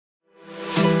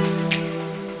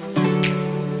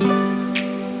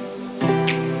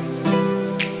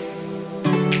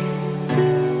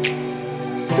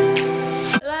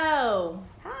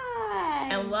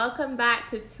welcome back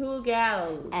to Two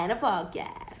Gals and a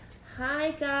podcast.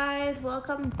 Hi guys,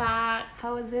 welcome back.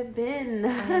 How has it been?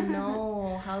 I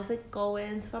know. How's it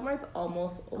going? Summer's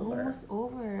almost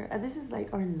over. And this is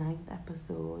like our 9th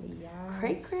episode. Yeah.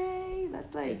 Cray.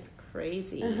 That's like it's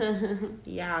crazy.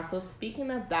 Yeah. So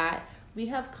speaking of that, we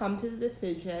have come to the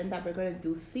decision that we're going to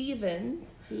do seasons.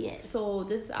 Yes. So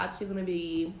this is actually going to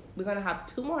be, we're going to have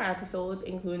 2 more episodes,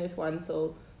 including this one.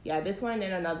 So yeah, this one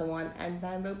and another one, and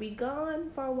then we'll be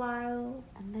gone for a while.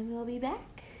 And then we'll be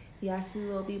back. Yes, we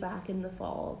will be back in the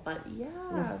fall. But yeah,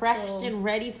 refreshed and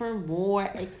ready for more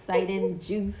exciting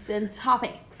juice and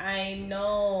topics. I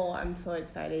know. I'm so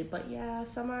excited. But yeah,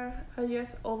 summer, how's your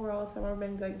overall summer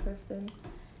been good, Kristen?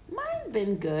 Mine's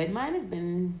been good. Mine has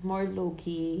been more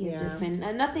low-key. Yeah. It's just been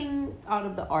nothing out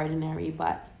of the ordinary,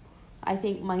 but I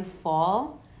think my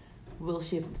fall will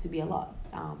shape to be a lot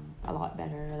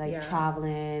better. Like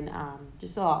traveling,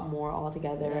 just a lot more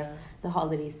altogether. Yeah. The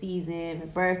holiday season, my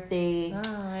birthday,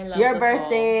 I love your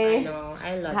birthday. Fall. I know.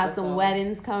 I love have some fall.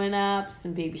 weddings coming up,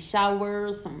 some baby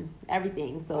showers, some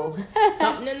everything. So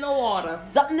something in the water.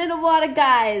 Something in the water,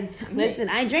 guys. Listen,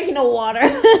 I ain't drinking no water.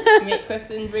 Make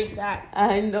Kristen drink that.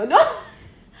 I know. No.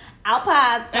 I'll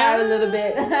pass for a little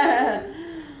bit.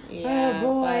 Yeah, oh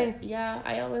boy. But yeah,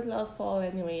 I always love fall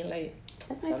anyway. Like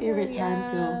that's my favorite time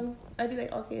too. I'd be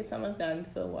like, okay, summer's done,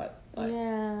 so what? But,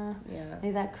 yeah.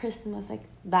 Like that Christmas, like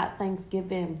that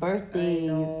Thanksgiving, birthdays.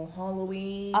 I know.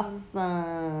 Halloween.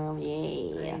 Awesome.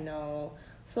 Yeah. I know.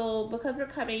 So because we're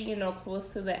coming, close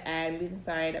to the end, we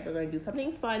decided that we're going to do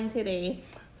something fun today.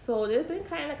 So there's been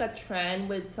kind of like a trend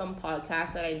with some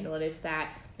podcasts that I noticed that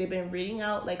they've been reading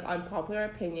out like unpopular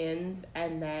opinions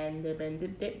and then they've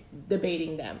been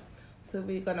debating them. So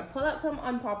we're going to pull out some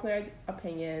unpopular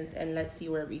opinions and let's see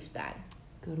where we stand.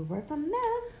 Go to work on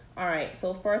that. All right,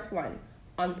 so first one.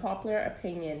 Unpopular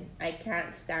opinion. I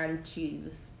can't stand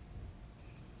cheese.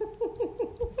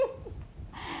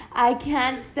 I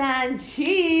can't stand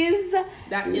cheese.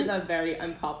 That is a very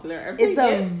unpopular opinion. It's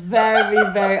a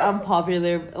very, very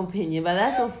unpopular opinion. But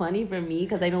that's so funny for me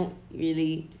because I don't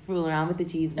really fool around with the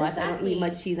cheese much. Exactly. I don't eat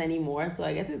much cheese anymore. So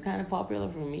I guess it's kind of popular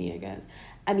for me, I guess.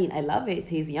 I mean, I love it. It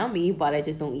tastes yummy, but I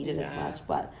just don't eat it as much.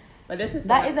 But this is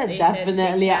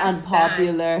definitely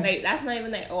unpopular. Like, that's not even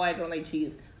like, oh, I don't like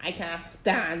cheese. I can't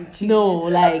stand cheese. No,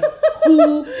 like,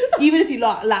 who, even if you're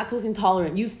lactose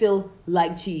intolerant, you still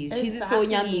like cheese. Exactly. Cheese is so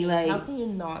yummy. Like, how can you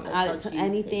not like add it to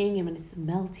anything, and when it's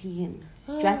melty and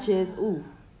stretches. Ooh,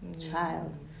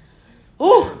 child.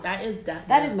 Ooh, that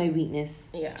is my weakness.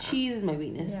 Yeah. Cheese is my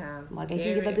weakness. Yeah. Like, I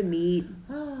can give up the meat,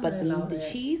 but the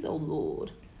cheese, oh,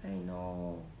 Lord. I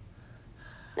know.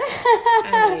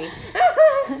 Anyway.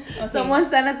 Okay. Someone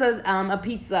sent us a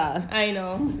pizza. I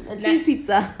know. A cheese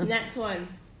pizza. Next one.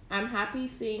 I'm happy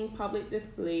seeing public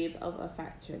displays of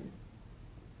affection.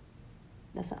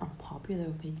 That's an unpopular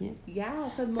opinion. Yeah,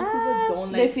 because most people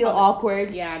don't like. They feel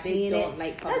awkward. Yeah, they don't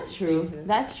like public. That's true. Spaces.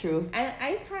 That's true. And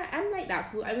I'm like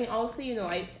that too. I mean, also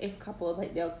if couples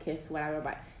like they'll kiss whatever,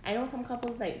 but I know some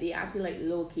couples like they actually like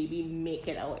low key be make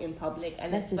it out in public,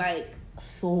 and that's it's just like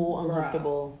so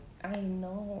uncomfortable. I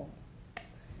know.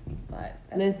 But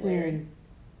listen, weird.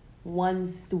 One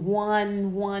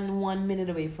minute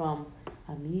away from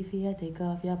Amifia, take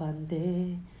off your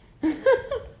bande.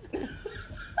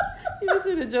 You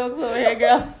see the jokes over here,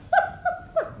 girl.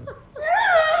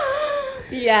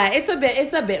 Yeah, it's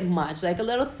a bit much. Like a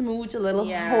little smooch, a little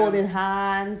holding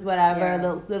hands,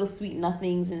 whatever, little sweet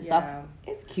nothings and stuff.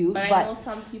 It's cute, but I know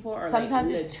some people are sometimes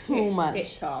like, it's too much.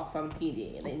 Pissed off from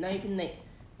PD. Like not even like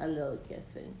a little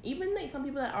kissing. Even like some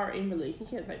people that are in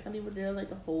relationships, like some people do like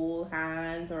to hold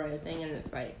hands or anything, and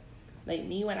it's like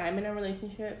me when I'm in a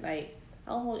relationship, like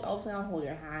I'll hold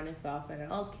your hand and stuff,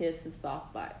 and I'll kiss and stuff,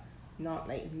 but not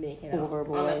like making out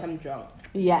unless I'm drunk.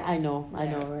 Yeah, I know,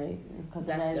 right? Because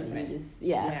that's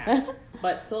different.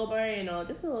 But sober,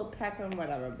 just a little peck and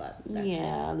whatever. But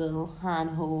a little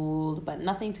hand hold, but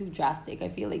nothing too drastic. I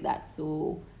feel like that's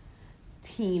so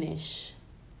teenish.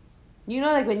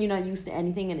 Like when you're not used to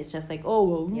anything and it's just like, oh,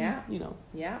 well,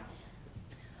 Yeah.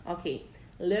 Okay.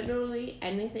 Literally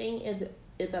anything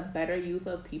is a better use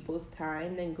of people's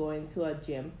time than going to a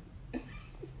gym.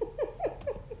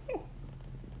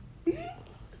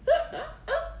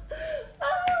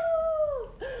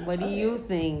 What do you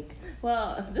think?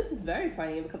 Well, this is very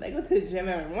funny because I go to the gym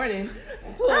every morning.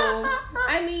 So,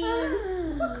 I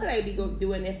mean, what could I be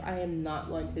doing if I am not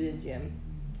going to the gym?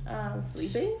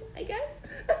 Sleeping, I guess.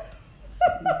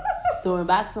 Throwing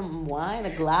back some wine, a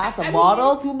glass, a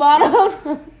bottle, 2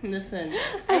 bottles. Listen,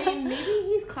 I mean, maybe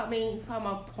he's coming from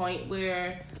a point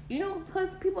where, you know, because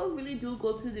people really do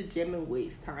go to the gym and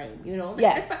waste time, you know? Like,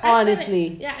 Yes,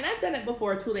 honestly. Yeah, and I've done it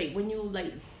before too, like, when you,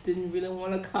 like, didn't really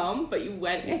want to come, but you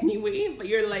went anyway, but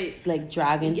you're, like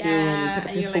dragging through and you pick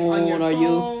up your you're, phone, like, on your or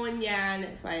phone, yeah, and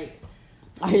it's like...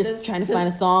 Are you just trying to find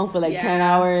a song for, 10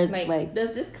 hours? Like,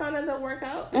 does this count as a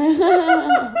workout?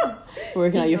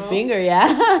 Working on your finger,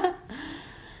 yeah.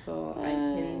 So I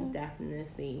can definitely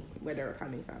see where they're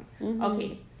coming from. Mm-hmm.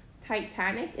 Okay,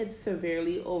 Titanic is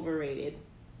severely overrated.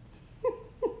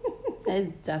 That is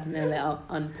definitely an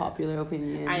unpopular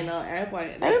opinion. I know,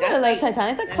 everybody likes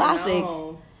Titanic. It's a classic.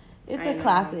 It's a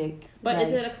classic. But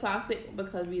is it a classic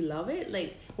because we love it?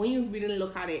 Like, when you really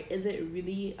look at it, is it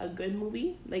really a good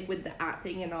movie? Like, with the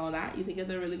acting and all that, you think it's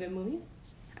a really good movie?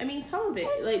 I mean, some of it,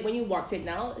 like, when you watch it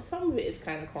now, some of it is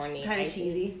kind of corny. Kind of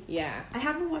cheesy. Yeah. I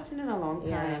haven't watched it in a long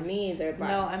time. Yeah, me either. But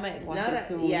no, I might watch it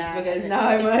soon. Yeah. Because now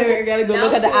I'm going to go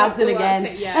look at the acting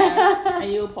again. Yeah.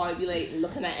 And you'll probably be, like,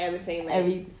 looking at everything. Like,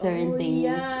 every certain things.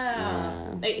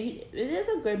 Yeah. Like, it is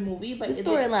a good movie, but the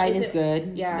storyline is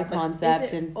good. Yeah. The concept.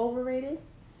 Is it overrated?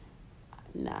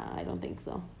 Nah, I don't think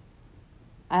so.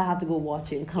 I have to go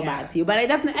watch it and come back to you. But I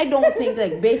don't think,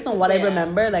 like, based on what I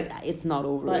remember, like, it's not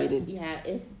overrated.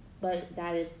 But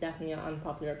that is definitely an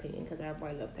unpopular opinion because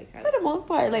everyone loves Titanic. For the most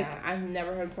part, like... Yeah, I've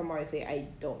never heard someone say, I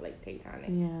don't like Titanic.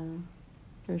 Yeah,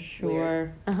 for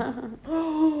sure.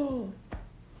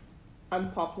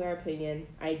 Unpopular opinion,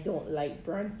 I don't like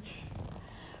brunch.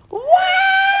 What?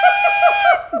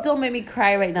 Don't make me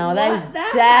cry right now. That is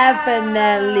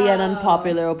definitely an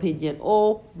unpopular opinion.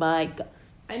 Oh my God.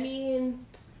 I mean,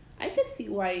 I could see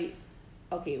why...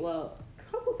 Okay, well,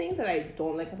 a couple things that I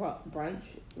don't like about brunch...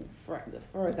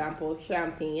 For example,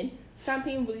 champagne.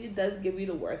 Champagne really does give you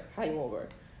the worst hangover.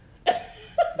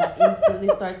 That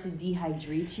instantly starts to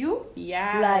dehydrate you.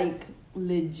 Yeah. Like,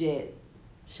 legit.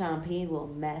 Champagne will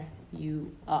mess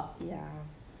you up. Yeah.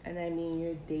 And I mean,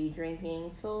 you're day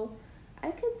drinking. So,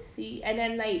 I could see... And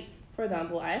then, like, for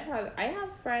example, I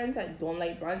have friends that don't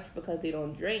like brunch because they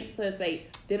don't drink. So, it's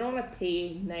like, they don't want to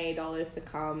pay $90 to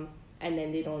come and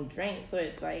then they don't drink. So,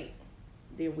 it's like...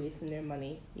 they're wasting their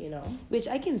money, you know. Which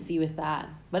I can see with that,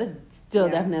 but it's still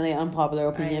definitely an unpopular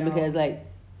opinion because, like,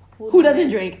 who doesn't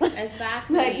drink?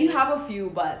 Exactly. Like, you have a few,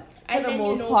 but for the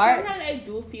most part, sometimes I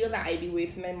do feel that I'd be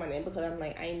wasting my money because I'm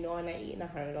like, I know I'm not eating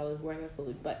 $100 worth of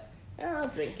food, but I'll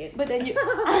drink it. But then you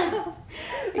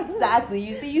exactly.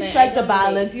 You see, you strike the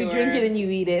balance. You drink it and you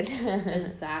eat it.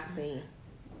 Exactly.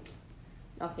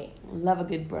 Okay. Love a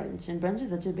good brunch, and brunch is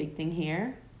such a big thing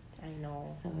here. I know.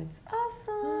 So it's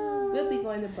awesome. We'll be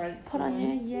going to brunch. Put on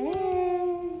your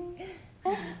yay.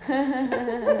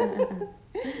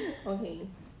 Okay.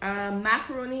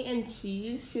 Macaroni and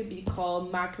cheese should be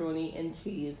called macaroni and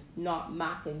cheese, not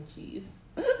mac and cheese.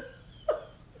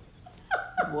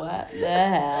 What the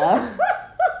hell?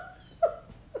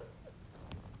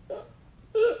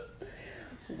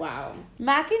 Wow.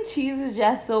 Mac and cheese is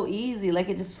just so easy. Like,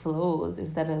 it just flows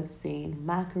instead of saying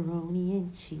macaroni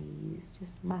and cheese.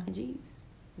 Just mac and cheese.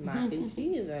 Mac and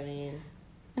cheese, I mean.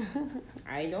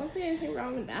 I don't see anything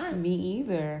wrong with that. Me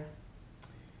either.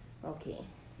 Okay.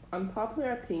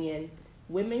 Unpopular opinion.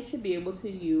 Women should be able to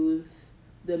use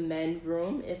the men's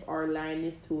room if our line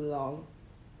is too long.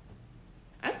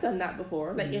 I've done that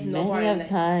before. Like, if nobody in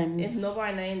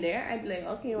there, I'd be like,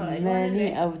 okay, well, I go in there.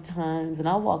 Many of times, and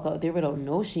I'll walk out there without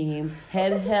no shame,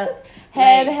 head held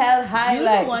high. You're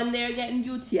like, the one there getting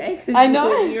UTI. I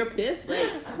know. You're pissed.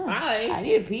 Like, bye. I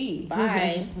need to pee.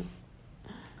 Bye.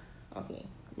 Okay.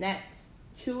 Next,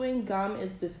 chewing gum is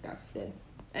disgusting.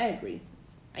 I agree.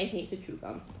 I hate to chew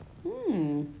gum.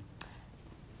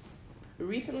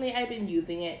 Recently, I've been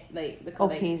using it, like, because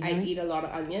like, I eat a lot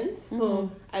of onions, so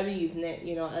I've been using it,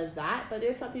 you know, as that. But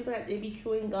there's some people that they be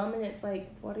chewing gum, and it's like,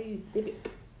 what are you? They be,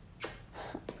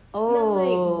 oh, and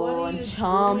like, what are you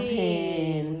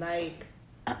chomping. doing? Like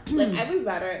I would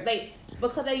rather, like,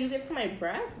 because I use it for my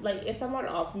breath. Like, if someone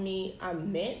offered me a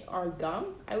mint or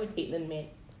gum, I would take the mint.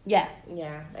 Yeah.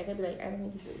 Yeah. Like, I'd be like, I don't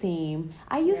need to. Same.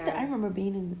 I remember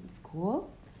being in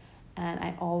school, and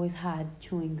I always had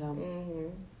chewing gum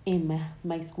in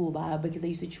my school bag because I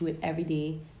used to chew it every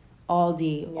day, all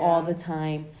day, all the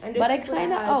time. But I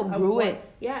kind of outgrew it.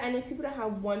 Yeah, and there's people that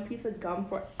have one piece of gum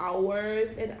for hours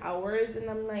and hours, and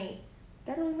I'm like,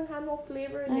 that don't even have no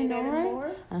flavor in it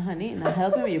anymore. Right? Honey, not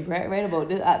helping with your breath right about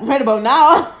this, right about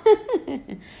now.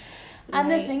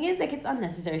 And the thing is, like, it's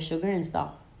unnecessary sugar and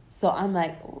stuff. So I'm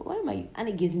like, why am I? And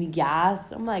it gives me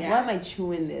gas. I'm like, why am I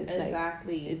chewing this?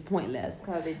 Exactly. Like, it's pointless.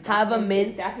 Have a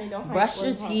mint. Brush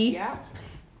your teeth. Yeah.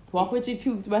 Walk with your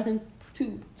toothbrush.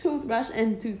 toothbrush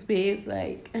and toothpaste.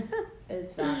 Like,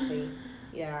 Exactly.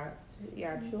 Yeah.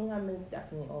 Yeah, chewing gum is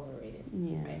definitely overrated.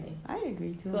 yeah, I think. I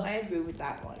agree too. So I agree with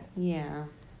that one. Yeah.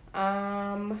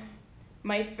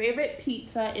 My favorite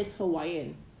pizza is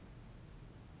Hawaiian.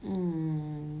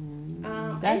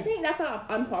 I think that's an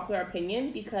unpopular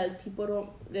opinion because people don't.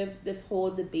 There's this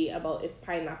whole debate about if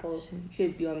pineapple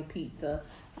should be on pizza.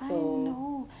 So, I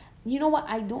know. You know what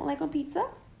I don't like on pizza?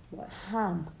 What?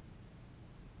 Ham.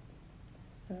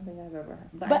 I don't think I've ever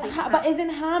had. But isn't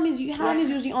ham is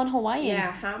usually on Hawaiian?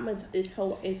 Yeah, ham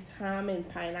is ham and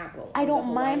pineapple. I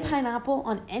don't mind pineapple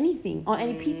on anything, on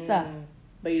any pizza.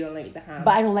 But you don't like the ham.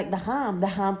 But I don't like the ham. The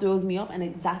ham throws me off, and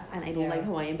I don't like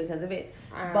Hawaiian because of it.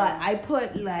 But I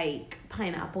put like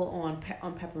pineapple on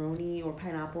pepperoni or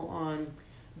pineapple on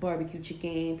barbecue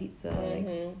chicken pizza. Like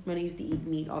when I used to eat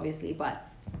meat, obviously, but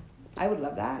I would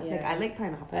love that. Yeah. Like I like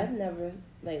pineapple. I've never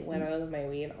went out of my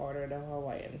way and ordered a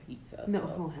Hawaiian pizza. No,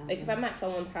 so, like if I'm at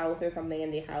someone's house or something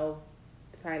and they have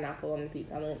pineapple on the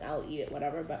pizza, I'll eat it,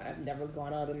 whatever. But I've never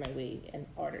gone out of my way and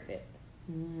ordered it.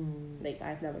 Like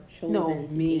I've never chosen. No,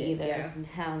 to me eat either. It. Yeah.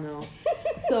 Hell no.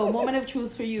 So, moment of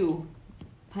truth for you: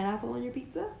 pineapple on your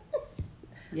pizza?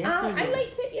 Yes or no? I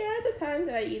liked it. Yeah, at the time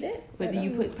that I eat it. But do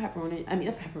you put pepperoni? I mean,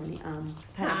 not pepperoni.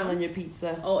 Pineapple on your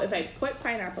pizza. Oh, if I put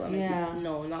pineapple on my pizza,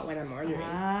 no, not when I'm ordering.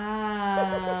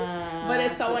 But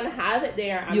if someone has it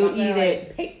there, I'm not gonna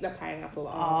pick the pineapple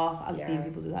off. I've seen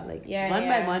people do that. Like one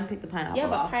by one, pick the pineapple off. Yeah,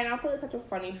 but pineapple is such a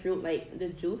funny fruit. Like the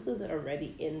juices are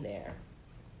already in there.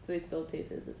 So it still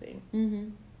tastes the same.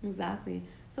 Exactly.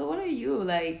 So what are you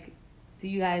like? Do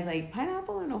you guys like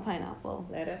pineapple or no pineapple?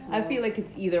 Let us know. I feel like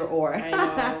it's either or. I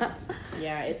know.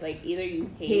 Yeah, it's like either you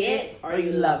hate it or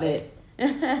you love it. I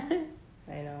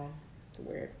know. It's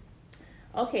weird.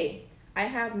 Okay. I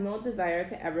have no desire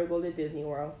to ever go to Disney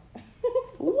World.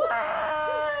 What?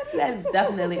 That's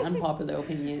definitely unpopular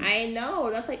opinion. I know.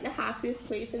 That's like the happiest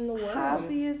place in the world.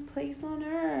 Happiest place on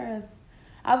earth.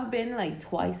 I've been like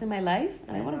twice in my life,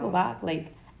 and I want to go back.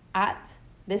 Like at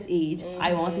this age,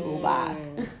 I want to go back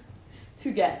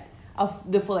to get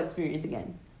the full experience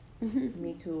again.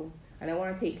 Me too. And I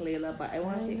want to take Layla, but I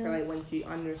want to take her like when she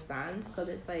understands, because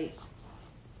it's like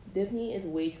Disney is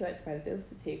way too expensive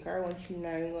to take her when she's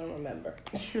not even gonna remember.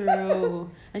 True.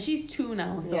 And she's 2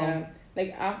 now, so yeah.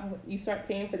 Like you start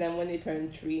paying for them when they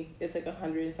turn 3. It's like $100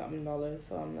 and something.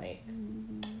 So I'm like.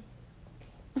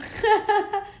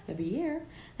 Every year.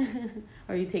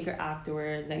 Or you take her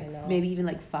afterwards, like maybe even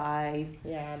like 5.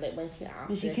 Yeah, like when she asks.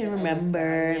 When she can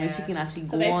remember, when she can actually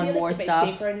go on more stuff. If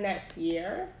I take her next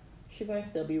year, she's gonna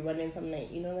still be running from like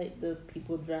the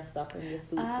people dressed up in the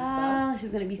suits and stuff.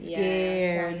 She's gonna be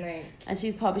scared. Yeah, and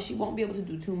she won't be able to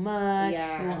do too much.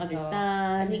 Yeah, she won't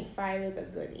understand. I think 5 is a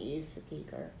good age to take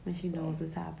her. When she knows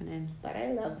what's happening. But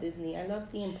I love Disney. I love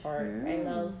theme parks. I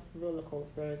love roller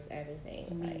coasters,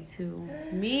 everything.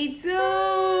 Me too.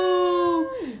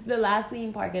 The last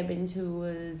theme park I've been to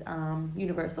was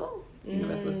Universal.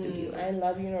 Universal Studios. I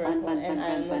love Universal and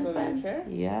Adventure.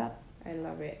 Yeah. I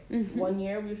love it. One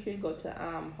year we should go to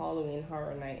Halloween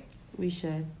Horror Nights. We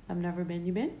should. I've never been.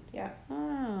 You been? Yeah.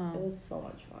 Oh. It was so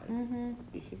much fun.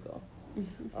 You should go.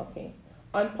 Okay.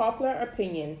 Unpopular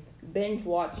opinion. Binge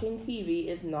watching TV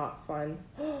is not fun.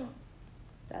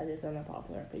 That is an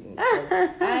unpopular opinion.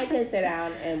 I can sit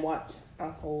down and watch a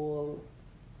whole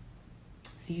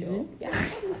season. Yeah.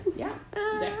 Just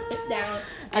sit down.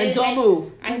 And don't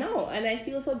move. I know. And I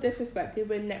feel so disrespected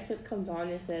when Netflix comes on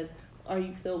and says, "Are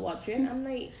you still watching?" I'm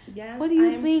like, "Yes, what do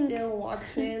you think? I'm still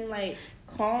watching." Like,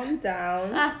 calm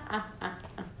down.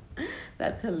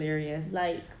 That's hilarious.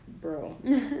 Like, bro.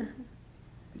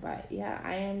 But yeah,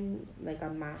 I am like a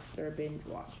master binge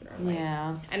watcher. Like,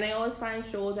 yeah. And I always find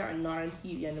shows that are not on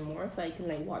TV anymore, so I can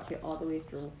like watch it all the way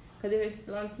through. Because if it's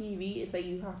still on TV, it's like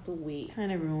you have to wait.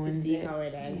 Kind of ruins to see it. how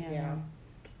it ends. Yeah.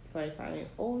 So I find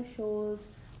old shows.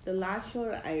 The last show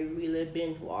that I really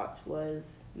binge watched was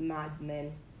Mad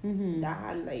Men. That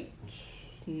had like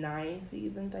 9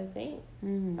 seasons, I think.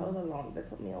 That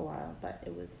took me a while, but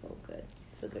it was so good.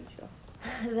 It's a good show.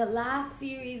 The last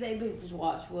series I binge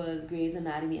watched was Grey's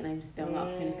Anatomy, and I'm still not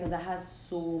finished because it has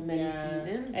so many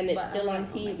seasons. And it's still on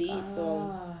TV, so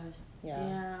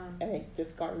yeah. And it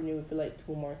just got renewed for like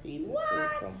 2 more seasons. What?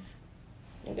 So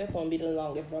I think this won't be the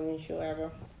longest running show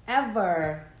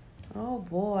ever. Oh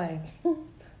boy.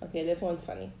 Okay, this one's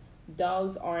funny.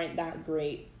 Dogs aren't that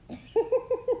great.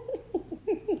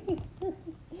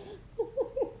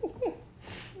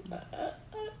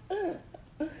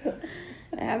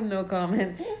 I have no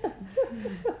comments.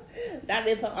 That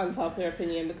is an unpopular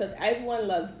opinion because everyone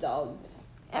loves dogs.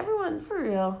 Everyone, for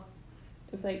real.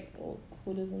 It's like, well,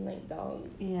 Who doesn't like dogs?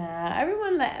 Yeah,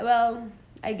 everyone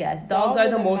I guess dogs are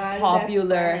the most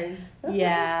popular.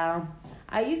 Yeah.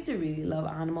 I used to really love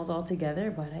animals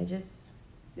altogether, but I just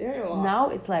now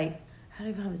it's like I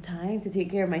don't even have the time to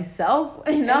take care of myself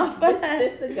enough.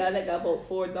 This the guy that got about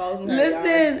 4 dogs in her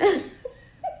Listen. yard.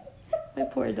 My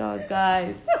poor dogs,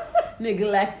 guys.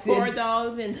 Neglected. 4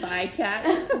 dogs and 5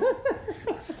 cats.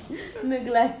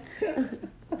 Neglect.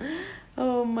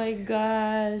 Oh my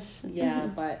gosh. Yeah,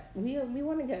 but we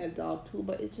want to get a dog too,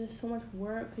 but it's just so much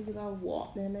work because you gotta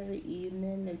walk them every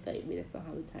evening. It's like we just don't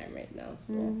have the time right now.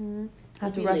 So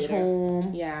have to rush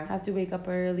home. Yeah, have to wake up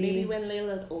early. Maybe when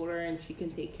Layla's older and she can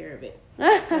take care of it,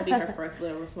 that'll be her first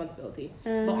little responsibility.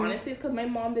 But honestly, because my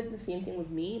mom did the same thing with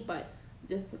me, but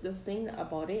the thing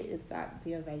about it is that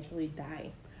they eventually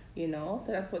die. You know,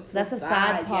 so that's what's a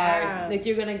sad part. Yeah. Like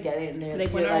you're gonna get it in there.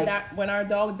 Like when our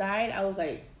dog died, I was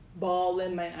like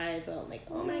bawling my eyes out, like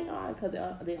oh my god, because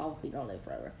they obviously don't live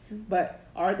forever. But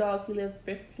our dog, he lived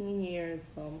 15 years,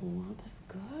 so that's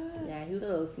good. Yeah, he was a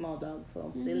little small dog,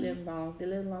 so they live long. They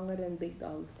live longer than big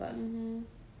dogs, but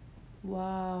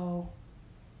wow,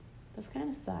 that's kind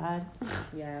of sad.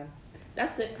 Yeah.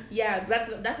 That's it. Yeah,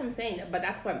 that's what I'm saying. But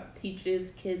that's what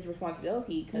teaches kids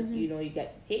responsibility because you know you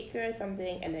get to take care of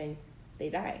something and then they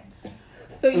die.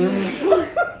 So you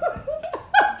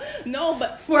no,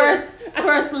 but first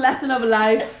lesson of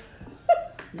life.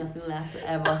 Nothing lasts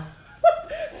forever.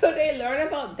 So they learn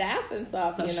about death and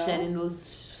stuff. So you know? shedding those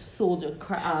soldier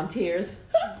tears.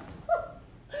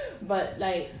 But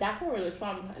like that can really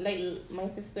trauma. Like my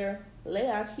sister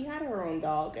Leah, she had her own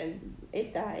dog and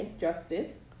it died.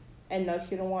 Justice. And now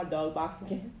she don't want a dog back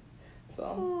again.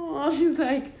 So she's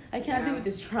like, I can't deal with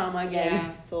this trauma again.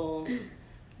 Yeah, so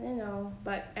I know.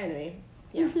 But anyway,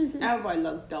 yeah. Everybody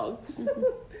loves dogs.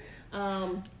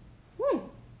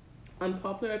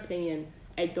 Unpopular opinion.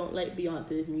 I don't like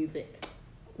Beyonce's music.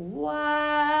 What?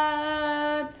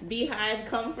 Beehive,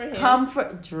 come for him.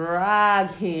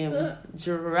 Drag him.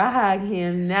 Drag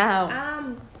him now.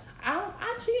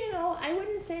 Actually, you know, I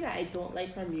wouldn't say that I don't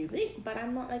like her music, but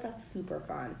I'm not like a super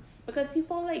fan. Because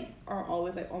people like are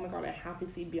always like, oh my god, I have to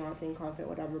see Beyonce in concert,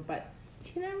 whatever. But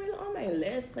she's not really on my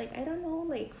list. Like I don't know.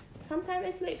 Like sometimes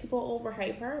I feel like people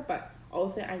overhype her, but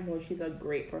also I know she's a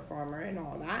great performer and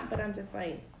all that. But I'm just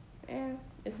like,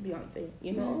 it's Beyonce.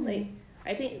 You know, like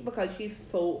I think because she's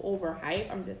so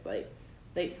overhyped, I'm just like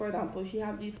for example, she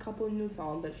have these couple new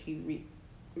songs that she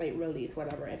released,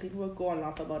 whatever, and people were going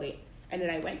off about it. And then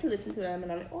I went to listen to them,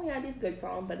 and I'm like, oh yeah, these good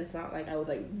songs, but it's not like I was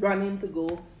like running to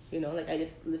go. You know, like I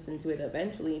just listened to it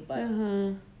eventually, but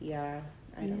yeah,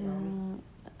 I don't know.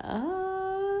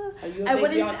 I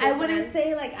wouldn't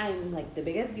say like I'm like the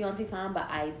biggest Beyonce fan, but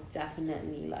I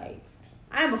definitely like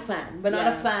I'm a fan, but not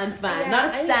a fan, not a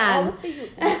stan. Obviously, you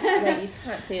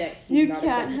can't say that she's not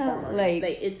a good performer.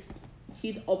 Like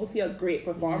she's obviously a great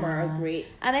performer, a great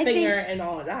singer, and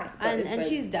all of that. And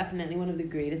she's definitely one of the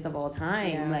greatest of all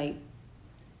time.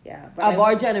 But of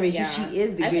our generation, she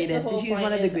is the greatest. She's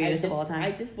one of the greatest of all time. I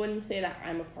just wouldn't say that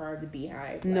I'm a part of the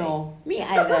Beehive. No, me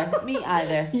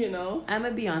either. You know, I'm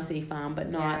a Beyonce fan, but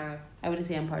not. Yeah. I wouldn't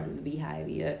say I'm part of the Beehive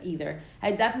either.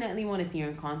 I definitely want to see her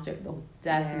in concert though,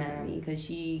 definitely, because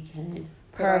she can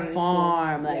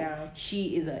perform.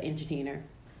 She is an entertainer.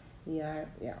 Yeah.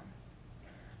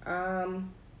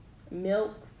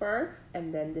 Milk first,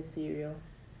 and then the cereal.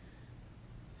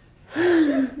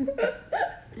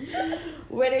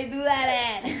 Where they do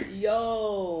that at?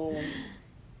 Yo.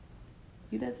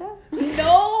 You does that?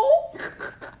 No.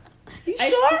 You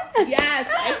sure? Yes,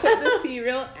 I put the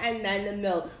cereal and then the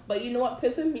milk. But you know what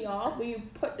pisses me off? When you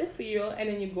put the cereal and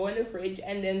then you go in the fridge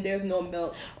and then there's no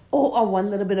milk. Oh, or one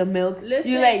little bit of milk. Listen,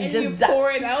 you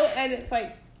pour it out and it's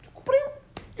like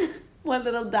one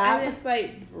little dab. And it's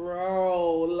like,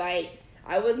 bro, like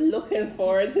I was looking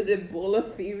forward to the bowl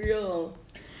of cereal.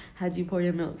 Had you pour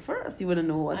your milk first, you wouldn't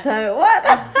know what time it was.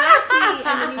 Exactly.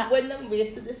 And then you wouldn't have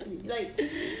wasted the cereal. Like,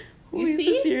 you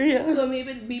see? The cereal. So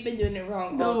maybe we've been doing it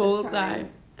wrong the whole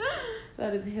time.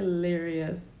 That is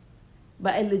hilarious.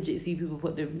 But I legit see people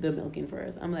put the milk in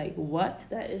first. I'm like, what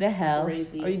the hell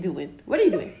crazy. Are you doing? What are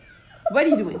you doing? What are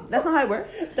you doing? That's not how it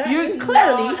works. You're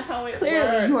clearly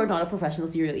you are not a professional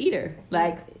cereal eater.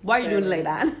 Like, why are you doing it like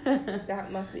that?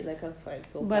 That must be like a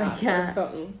cycle. But I can't.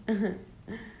 Or something.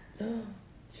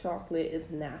 Chocolate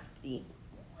is nasty.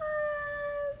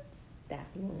 What?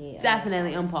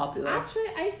 Definitely unpopular. Actually,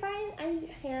 I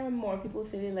hear more people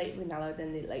say they like vanilla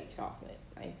than they like chocolate.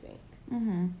 I think.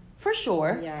 For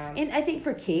sure. Yeah. And I think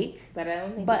for cake. But I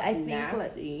don't think. But it's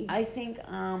nasty. I think.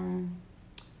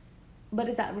 But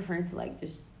is that referring to like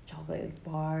just chocolate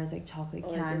bars, like chocolate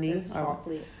Or candy. Is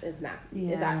chocolate is not.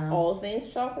 Yeah. Is that all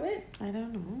things chocolate? I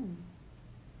don't know.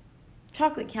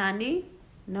 Chocolate candy?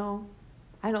 No.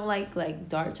 I don't like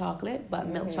dark chocolate, but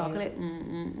milk chocolate.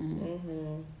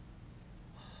 And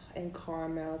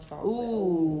caramel chocolate.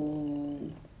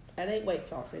 Ooh. I like white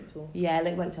chocolate too. Yeah, I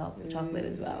like white chocolate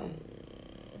as well.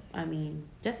 I mean,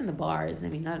 just in the bars. I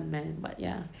mean, not in men, but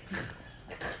yeah.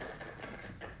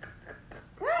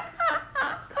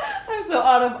 I'm so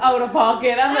out of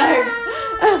pocket. I'm like.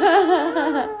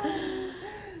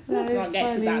 Let's not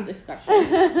get to that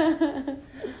discussion.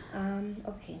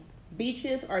 Okay.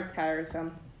 Beaches are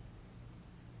tiresome.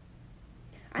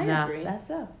 I agree. That's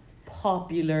a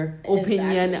popular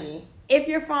opinion. Exactly. If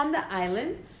you're from the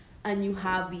islands and you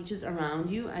have beaches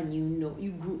around you and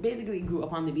you basically grew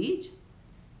up on the beach,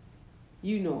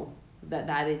 you know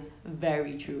that is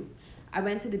very true. I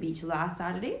went to the beach last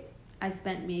Saturday. I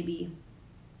spent maybe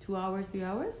 2 hours, 3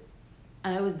 hours,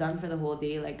 and I was done for the whole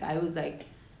day. Like, I was like,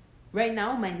 right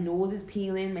now my nose is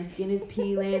peeling, my skin is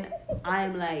peeling.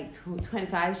 I'm like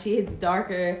 25 shades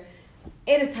darker.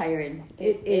 It is tiring.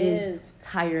 It is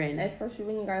tiring. Especially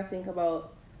when you gotta think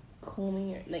about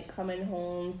coming coming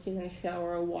home, taking a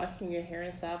shower, washing your hair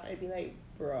and stuff. I'd be like,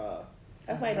 bruh.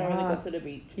 That's why I don't really go to the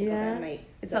beach. Yeah,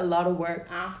 it's a lot of work.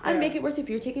 And make it worse if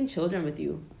you're taking children with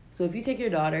you. So if you take your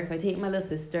daughter, if I take my little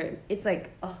sister, it's like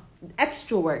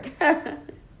extra work.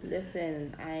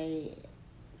 Listen, I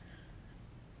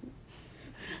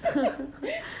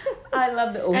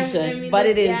love the ocean, but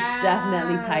it is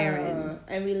definitely tiring.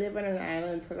 And we live on an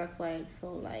island, so that's why it's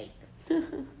so like,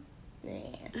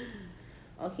 yeah.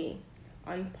 Okay,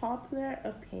 unpopular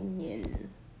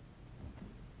opinion.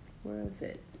 Where is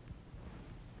it?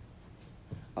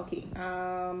 Okay,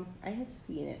 I have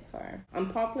seen it, sorry.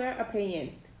 Unpopular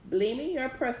opinion. Blaming your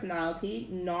personality,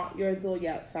 not your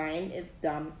zodiac sign, is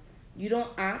dumb. You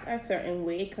don't act a certain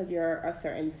way because you're a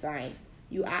certain sign.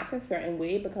 You act a certain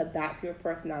way because that's your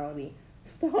personality.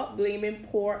 Stop blaming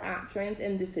poor actions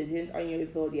and decisions on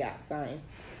your zodiac sign.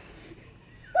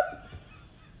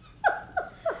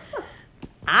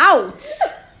 Ouch!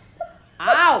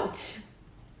 Ouch!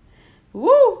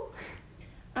 Woo!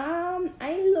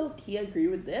 I low-key agree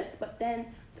with this, but then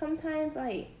sometimes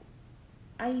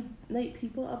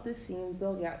people of the same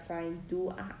zodiac sign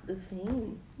do act the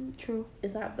same. True.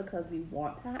 Is that because we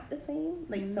want to act the same?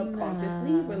 Like,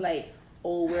 subconsciously, we're like,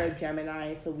 oh, we're a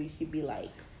Gemini, so we should be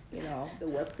like, the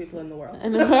worst people in the world.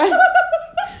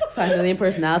 5 million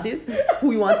personalities. Who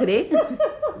we want today?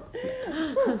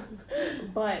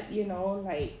 But,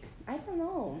 I don't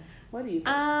know. What do you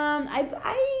think?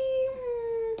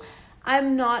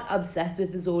 I'm not obsessed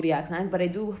with the zodiac signs, but I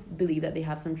do believe that they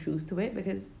have some truth to it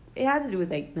because it has to do with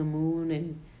like the moon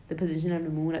and the position of the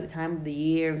moon at the time of the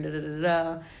year and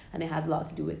it has a lot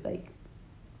to do with like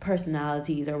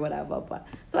personalities or whatever. But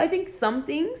so I think some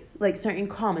things, like certain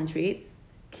common traits,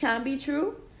 can be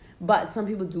true, but some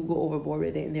people do go overboard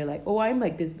with it and they're like, oh, I'm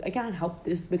like this, I can't help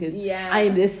this because I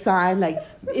am this sign. Like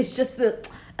it's just the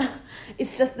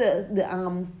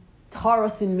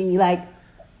Taurus in me, like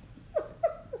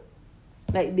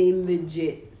they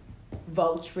legit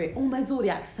vouch for it. Oh, my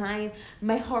zodiac sign,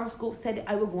 my horoscope said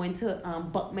I was going to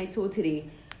buck my toe today.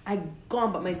 I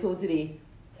gone buck my toe today.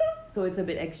 So it's a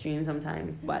bit extreme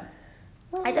sometimes, but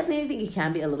I definitely think it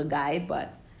can be a little guide,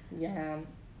 but yeah.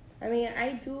 I mean,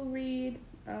 I do read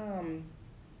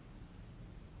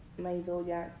my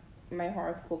zodiac, my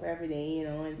horoscope every day,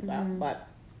 and stuff, but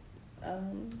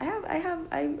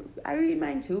I read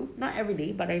mine too. Not every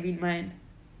day, but I read mine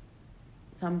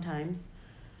sometimes.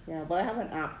 Yeah, but I have an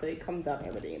app, so it comes up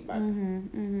every day. But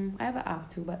I have an app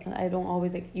too, but I don't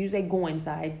always usually go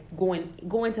inside, go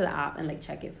into the app and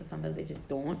check it. So sometimes I just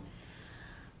don't.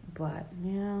 But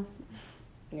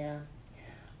yeah.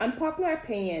 Unpopular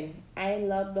opinion. I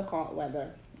love the hot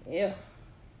weather. Ew.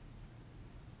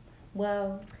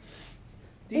 Well,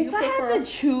 if I had to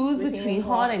choose between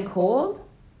hot and cold,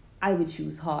 I would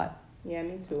choose hot. Yeah,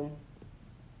 me too.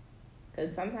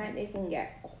 Because sometimes it can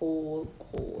get cold,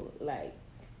 like.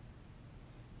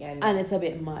 Yeah, and it's a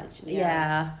bit much.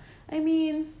 Yeah. I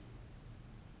mean,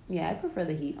 I prefer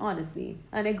the heat, honestly.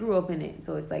 And I grew up in it,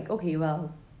 so it's like, okay,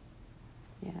 well,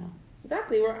 yeah.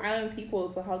 Exactly, we're island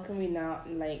people, so how can we not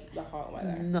like the hot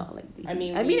weather? Not like the heat. I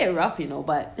mean, it's rough,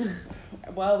 but...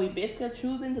 Well, we basically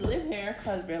choosing to live here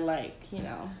because we're like,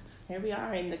 here we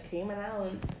are in the Cayman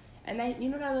Islands. And that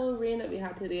little rain that we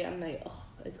had today, I'm like, oh,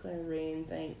 it's going to rain,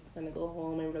 thanks. I'm going to go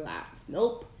home and relax.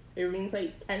 Nope. It rains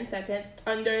 10 seconds,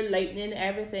 thunder, lightning,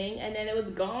 everything, and then it was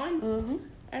gone. Mm-hmm.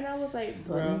 And I was like,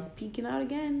 bro. Sun's peeking out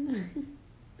again.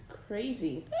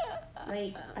 Crazy.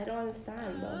 I don't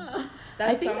understand, though.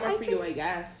 That's summer for you, I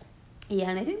guess. Yeah,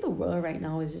 and I think the world right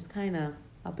now is just kind of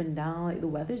up and down. Like, the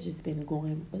weather's just been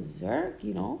going berserk,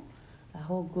 you know? That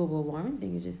whole global warming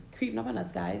thing is just creeping up on us,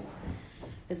 guys.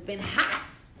 It's been hot.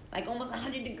 Like, almost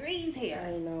 100 degrees here.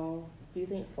 I know. Do you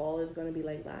think fall is going to be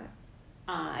like that?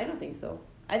 I don't think so.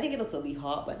 I think it'll still be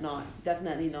hot, but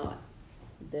definitely not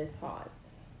this hot.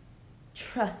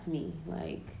 Trust me,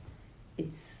 like,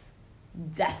 it's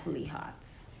definitely hot.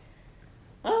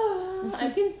 Oh, I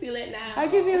can feel it now. I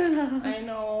can feel it now. I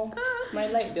know. My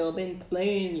light bill been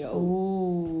playing, yo.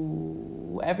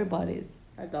 Ooh, everybody's.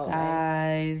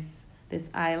 Guys, this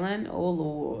island, oh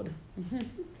Lord.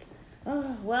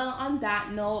 Well, on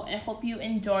that note, I hope you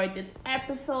enjoyed this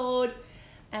episode.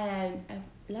 And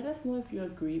let us know if you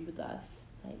agree with us.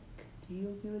 Like, do you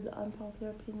agree with the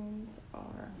unpopular opinions?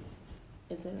 Or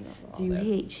is it another? Do you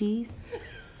hate cheese?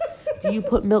 Do you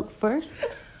put milk first?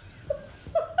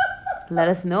 Let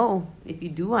us know. If you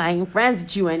do, I ain't friends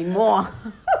with you anymore.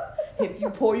 If you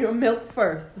pour your milk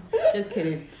first. Just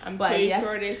kidding. I'm pretty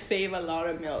sure they save a lot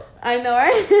of milk. I know,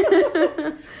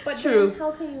 right? But true. Then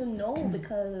how can you know?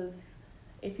 Because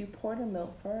if you pour the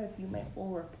milk first, you might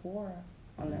over pour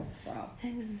on that spot.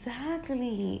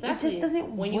 Exactly. It just doesn't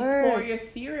work. When you pour your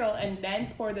cereal and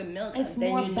then pour the milk, it's then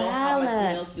more you know balanced. how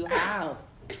much milk you have.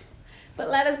 But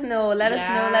let us know. Let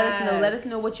us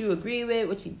know what you agree with,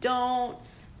 what you don't.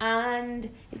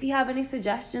 And if you have any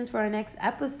suggestions for our next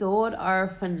episode, our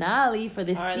finale for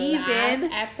this season,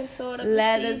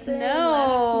 let us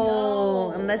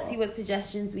know. And let's see what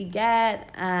suggestions we get,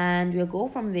 and we'll go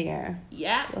from there.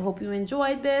 Yeah. I hope you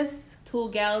enjoyed this.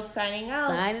 Two gals signing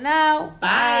out.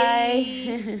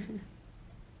 Bye.